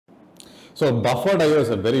So buffered IO is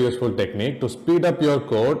a very useful technique to speed up your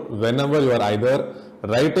code whenever you are either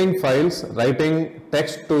writing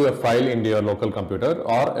text to a file into your local computer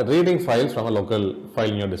or reading files from a local file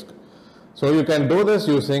in your disk. So you can do this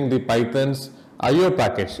using the Python's IO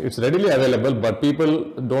package. It's readily available, but people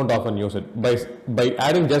don't often use it. By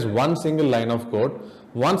adding just one single line of code,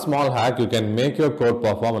 one small hack, you can make your code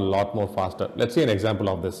perform a lot more faster. Let's see an example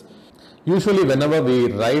of this. Usually whenever we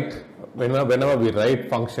write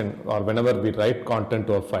function or whenever we write content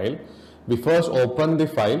to a file, we first open the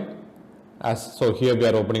file so here we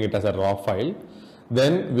are opening it as a raw file.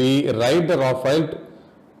 Then we write the raw file.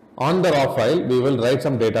 On the raw file, we will write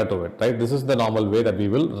some data to it, right? This is the normal way that we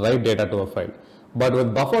will write data to a file. But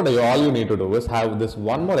with buffered IO, all you need to do is have this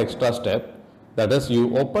one more extra step. That is,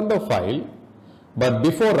 you open the file, but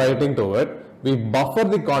before writing to it, we buffer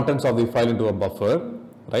the contents of the file into a buffer,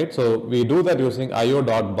 right? So we do that using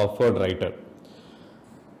io.bufferedWriter.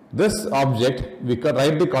 This object, we can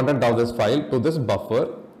write the content of this file to this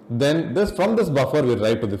buffer. Then from this buffer, we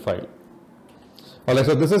write to the file. Alright,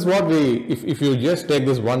 so this is what if you just take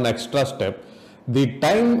this one extra step, the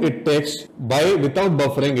time it takes without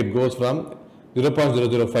buffering, it goes from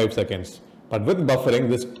 0.005 seconds. But with buffering,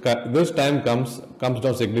 this time comes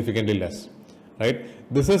down significantly less, right?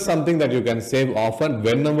 This is something that you can save often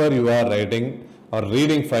whenever you are writing or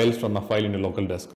reading files from a file in your local disk.